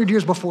 400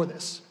 years before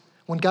this,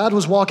 when God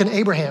was walking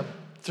Abraham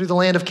through the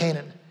land of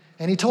Canaan,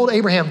 and he told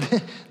Abraham,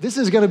 this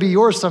is going to be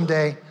yours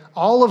someday.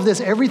 All of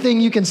this, everything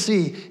you can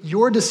see,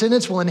 your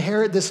descendants will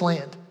inherit this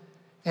land.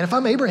 And if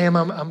I'm Abraham,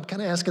 I'm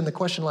kind of asking the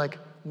question like,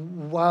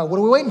 wow, what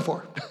are we waiting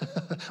for?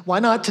 Why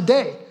not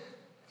today?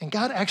 And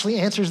God actually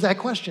answers that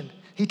question.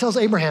 He tells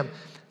Abraham,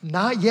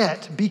 not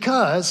yet,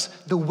 because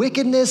the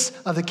wickedness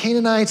of the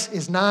Canaanites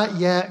is not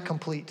yet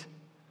complete.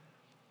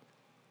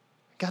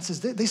 God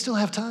says they still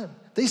have time.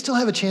 They still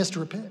have a chance to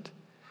repent.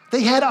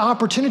 They had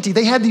opportunity.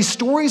 They had these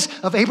stories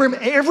of Abraham.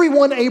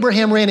 Everyone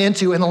Abraham ran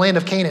into in the land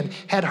of Canaan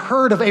had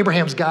heard of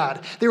Abraham's God.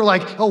 They were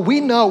like, oh,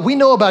 we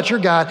know about your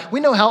God.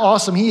 We know how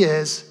awesome he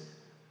is.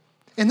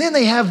 And then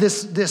they have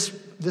this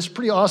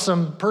pretty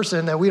awesome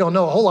person that we don't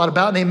know a whole lot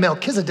about named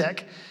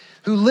Melchizedek,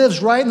 who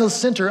lives right in the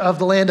center of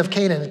the land of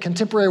Canaan,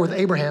 contemporary with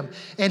Abraham.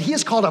 And he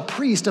is called a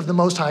priest of the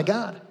Most High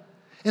God.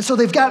 And so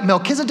they've got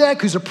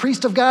Melchizedek, who's a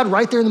priest of God,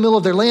 right there in the middle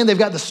of their land. They've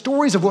got the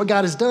stories of what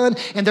God has done,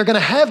 and they're going to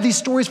have these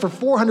stories for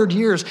 400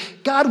 years.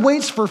 God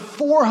waits for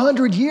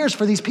 400 years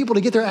for these people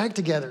to get their act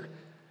together.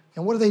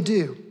 And what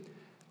do?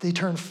 they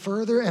turn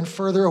further and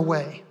further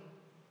away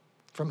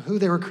from who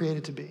they were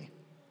created to be,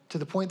 to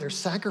the point they're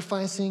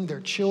sacrificing their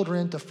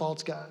children to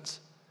false gods.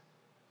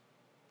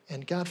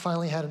 And God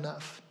finally had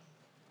enough.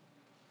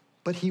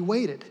 But he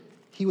waited.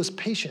 He was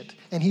patient,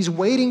 and he's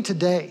waiting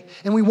today.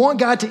 And we want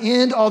God to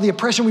end all the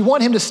oppression. We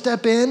want him to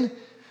step in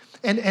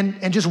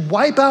and just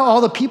wipe out all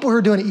the people who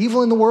are doing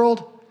evil in the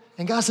world.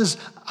 And God says,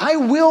 I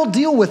will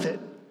deal with it.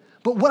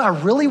 But what I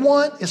really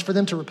want is for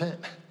them to repent.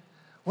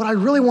 What I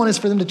really want is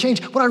for them to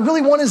change. What I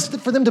really want is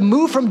for them to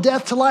move from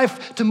death to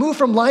life, to move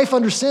from life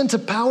under sin to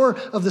power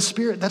of the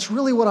Spirit. That's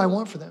really what I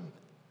want for them.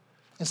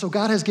 And so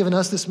God has given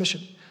us this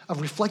mission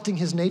of reflecting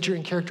his nature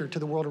and character to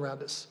the world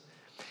around us.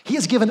 He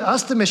has given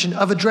us the mission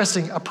of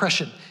addressing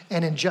oppression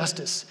and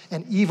injustice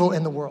and evil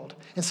in the world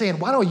and saying,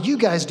 why don't you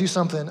guys do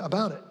something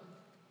about it?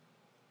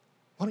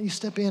 Why don't you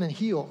step in and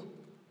heal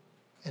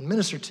and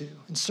minister to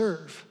and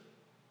serve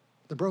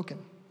the broken?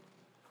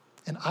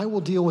 And I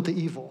will deal with the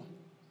evil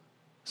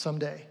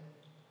someday.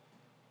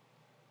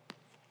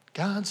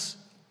 God's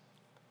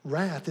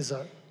wrath is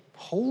a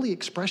holy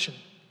expression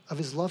of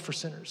his love for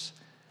sinners,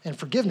 and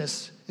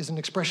forgiveness is an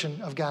expression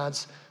of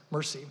God's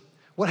mercy.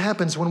 What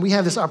happens when we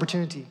have this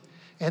opportunity?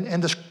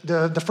 And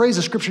the phrase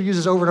the scripture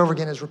uses over and over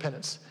again is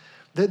repentance.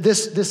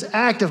 This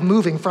act of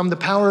moving from the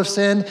power of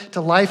sin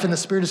to life in the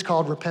Spirit is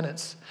called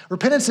repentance.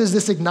 Repentance is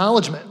this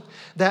acknowledgement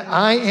that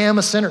I am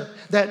a sinner.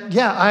 That,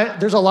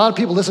 there's a lot of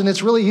people, listen,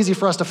 it's really easy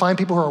for us to find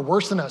people who are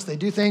worse than us. They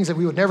do things that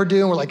we would never do,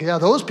 and we're like, yeah,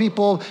 those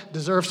people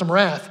deserve some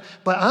wrath.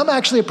 But I'm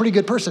actually a pretty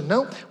good person.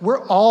 No,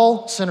 we're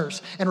all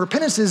sinners. And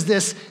repentance is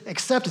this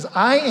acceptance.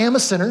 I am a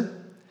sinner,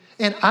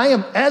 and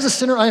as a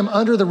sinner, I am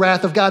under the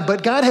wrath of God,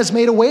 but God has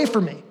made a way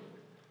for me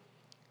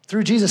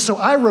through Jesus. So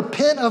I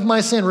repent of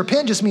my sin.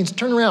 Repent just means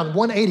turn around,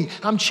 180.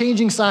 I'm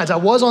changing sides. I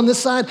was on this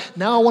side,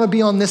 now I want to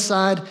be on this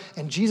side,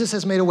 and Jesus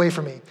has made a way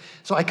for me.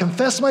 So I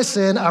confess my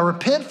sin, I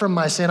repent from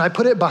my sin, I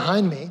put it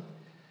behind me,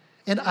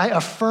 and I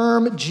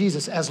affirm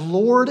Jesus as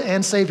Lord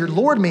and Savior.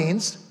 Lord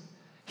means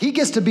he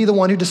gets to be the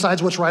one who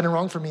decides what's right and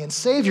wrong for me, and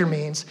Savior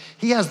means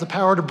he has the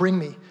power to bring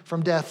me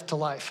from death to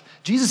life.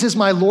 Jesus is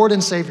my Lord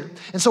and Savior.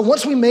 And so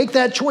once we make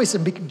that choice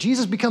and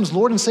Jesus becomes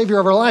Lord and Savior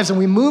of our lives and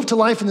we move to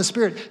life in the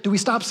Spirit, do we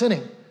stop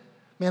sinning?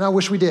 Man, I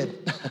wish we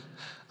did.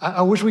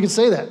 I wish we could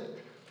say that,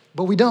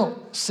 but we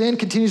don't. Sin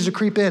continues to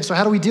creep in. So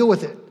how do we deal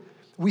with it?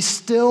 We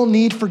still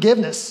need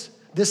forgiveness.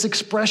 This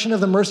expression of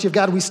the mercy of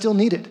God, we still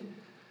need it.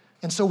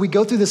 And so we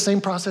go through the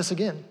same process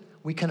again.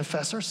 We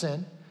confess our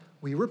sin,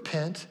 we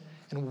repent,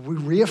 and we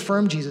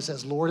reaffirm Jesus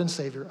as Lord and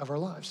Savior of our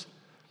lives.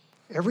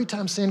 Every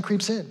time sin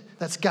creeps in,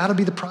 that's gotta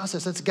be the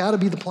process. That's gotta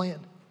be the plan.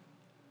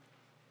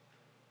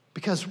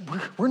 Because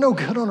we're no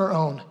good on our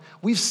own.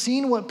 We've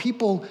seen what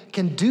people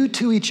can do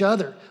to each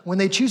other when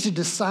they choose to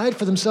decide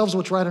for themselves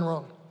what's right and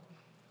wrong.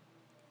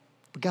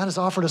 But God has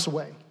offered us a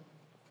way.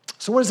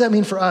 So what does that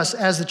mean for us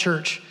as the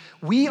church?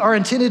 We are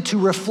intended to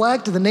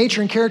reflect the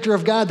nature and character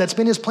of God. That's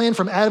been his plan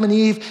from Adam and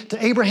Eve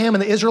to Abraham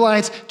and the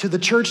Israelites to the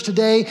church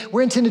today.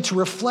 We're intended to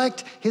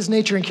reflect his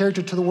nature and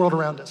character to the world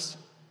around us.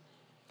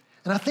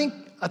 And I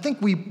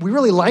think we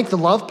really like the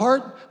love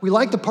part. We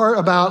like the part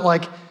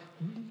about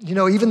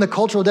even the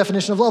cultural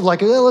definition of love,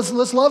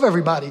 let's love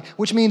everybody,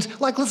 which means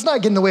let's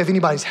not get in the way of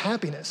anybody's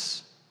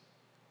happiness.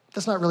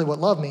 That's not really what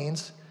love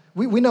means.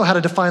 We know how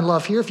to define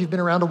love here. If you've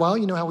been around a while,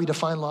 you know how we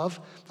define love.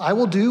 I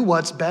will do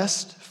what's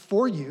best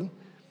for you,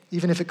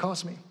 even if it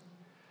costs me.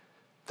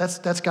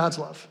 That's God's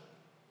love.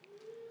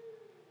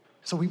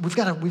 So we've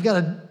got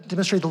to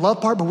demonstrate the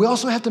love part, but we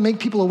also have to make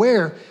people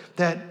aware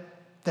that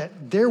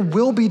there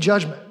will be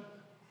judgment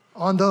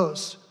on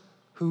those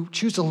who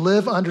choose to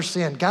live under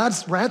sin.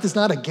 God's wrath is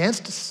not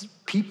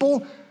against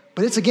people,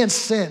 but it's against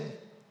sin.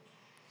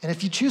 And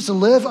if you choose to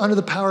live under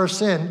the power of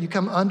sin, you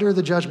come under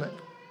the judgment.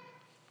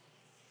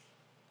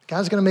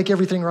 God's gonna make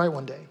everything right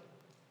one day.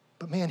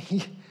 But man,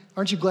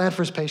 aren't you glad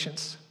for his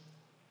patience?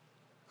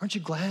 Aren't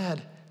you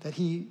glad that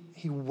he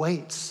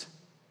waits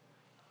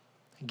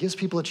and gives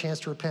people a chance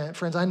to repent?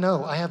 Friends, I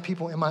know I have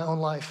people in my own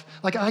life.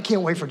 I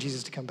can't wait for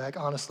Jesus to come back,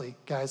 honestly,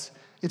 guys.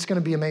 It's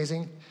gonna be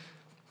amazing.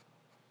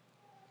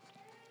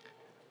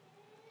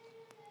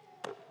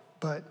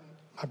 But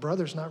my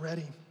brother's not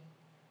ready.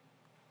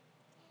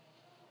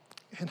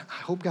 And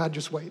I hope God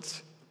just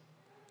waits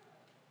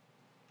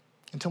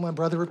until my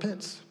brother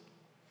repents.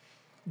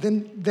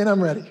 Then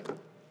I'm ready.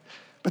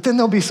 But then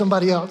there'll be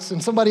somebody else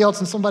and somebody else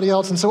and somebody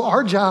else. And so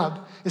our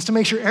job is to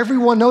make sure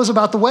everyone knows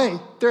about the way.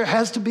 There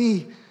has to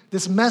be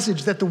this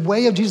message that the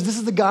way of Jesus, this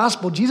is the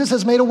gospel. Jesus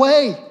has made a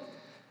way.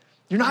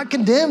 You're not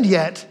condemned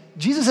yet.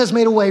 Jesus has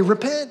made a way.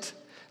 Repent.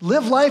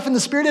 Live life in the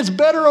Spirit. It's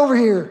better over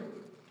here.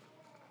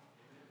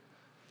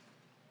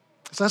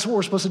 So that's what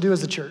we're supposed to do as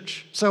the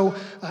church. So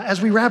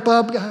as we wrap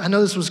up, I know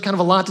this was kind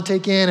of a lot to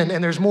take in,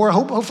 and there's more.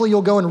 Hopefully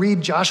you'll go and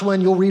read Joshua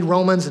and you'll read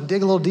Romans and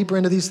dig a little deeper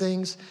into these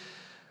things.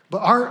 But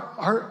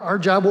our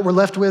job, what we're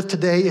left with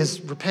today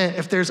is repent.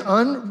 If there's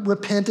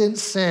unrepentant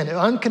sin,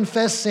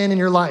 unconfessed sin in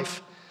your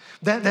life,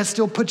 that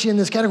still puts you in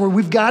this category.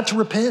 We've got to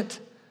repent.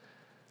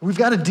 We've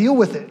got to deal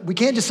with it. We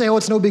can't just say, oh,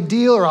 it's no big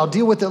deal, or I'll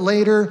deal with it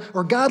later,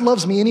 or God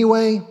loves me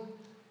anyway.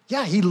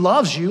 Yeah, he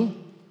loves you,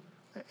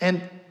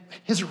 and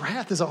his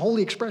wrath is a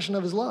holy expression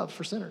of his love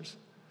for sinners.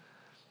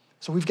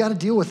 So we've got to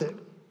deal with it.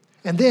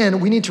 And then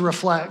we need to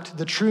reflect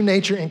the true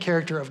nature and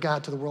character of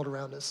God to the world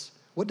around us.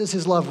 What does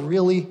his love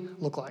really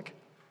look like?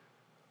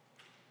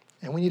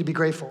 And we need to be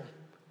grateful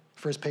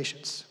for his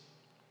patience.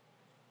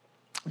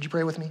 Would you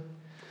pray with me?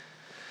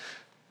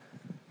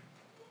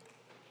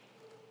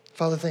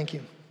 Father, thank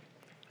you.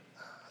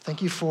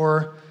 Thank you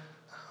for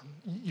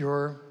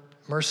your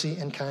mercy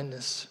and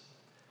kindness.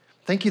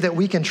 Thank you that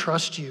we can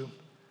trust you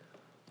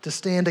to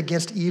stand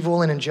against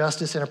evil and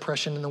injustice and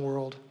oppression in the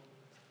world.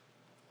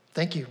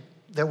 Thank you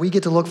that we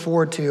get to look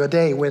forward to a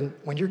day when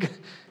you're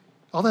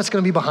all that's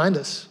going to be behind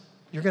us.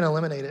 You're going to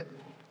eliminate it.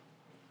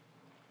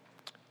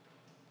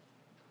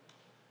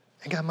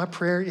 And God, my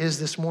prayer is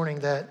this morning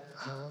that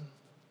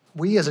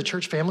we as a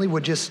church family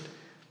would just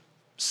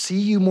see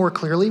you more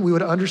clearly. We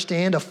would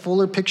understand a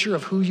fuller picture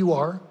of who you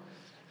are,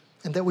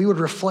 and that we would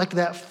reflect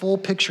that full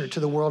picture to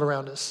the world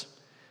around us.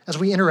 As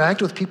we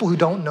interact with people who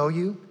don't know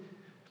you,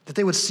 that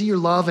they would see your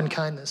love and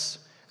kindness,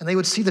 and they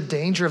would see the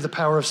danger of the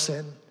power of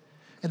sin,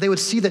 and they would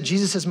see that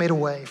Jesus has made a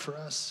way for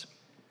us.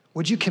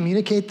 Would you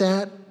communicate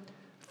that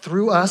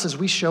through us as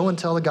we show and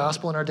tell the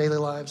gospel in our daily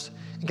lives?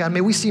 And God,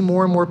 may we see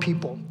more and more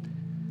people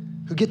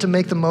who get to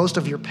make the most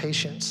of your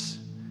patience,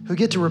 who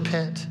get to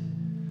repent,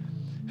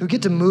 who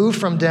get to move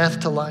from death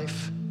to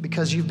life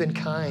because you've been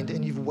kind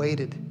and you've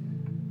waited.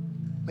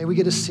 May we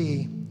get to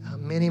see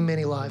many,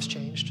 many lives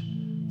changed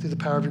through the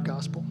power of your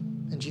gospel.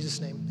 In Jesus'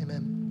 name,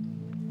 amen.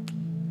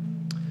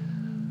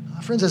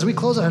 Friends, as we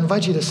close, I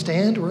invite you to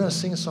stand. We're going to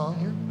sing a song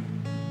here.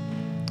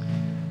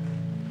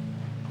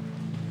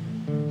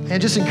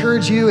 And just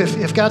encourage you,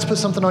 if God's put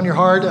something on your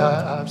heart,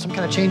 some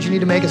kind of change you need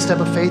to make, a step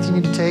of faith you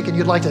need to take, and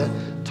you'd like to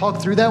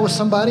talk through that with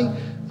somebody,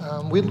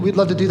 we'd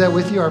love to do that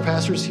with you. Our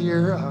pastors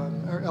here,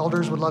 our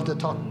elders would love to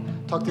talk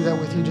through that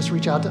with you. Just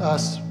reach out to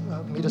us,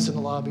 meet us in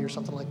the lobby or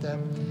something like that.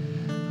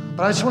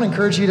 But I just want to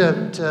encourage you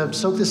to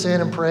soak this in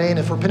and pray. And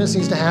if repentance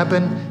needs to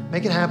happen,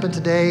 make it happen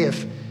today.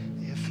 If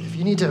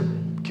you need to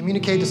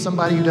communicate to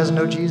somebody who doesn't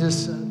know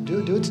Jesus, do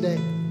it today.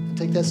 And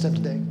take that step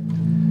today.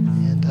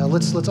 And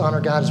let's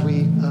honor God as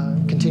we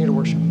continue to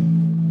worship.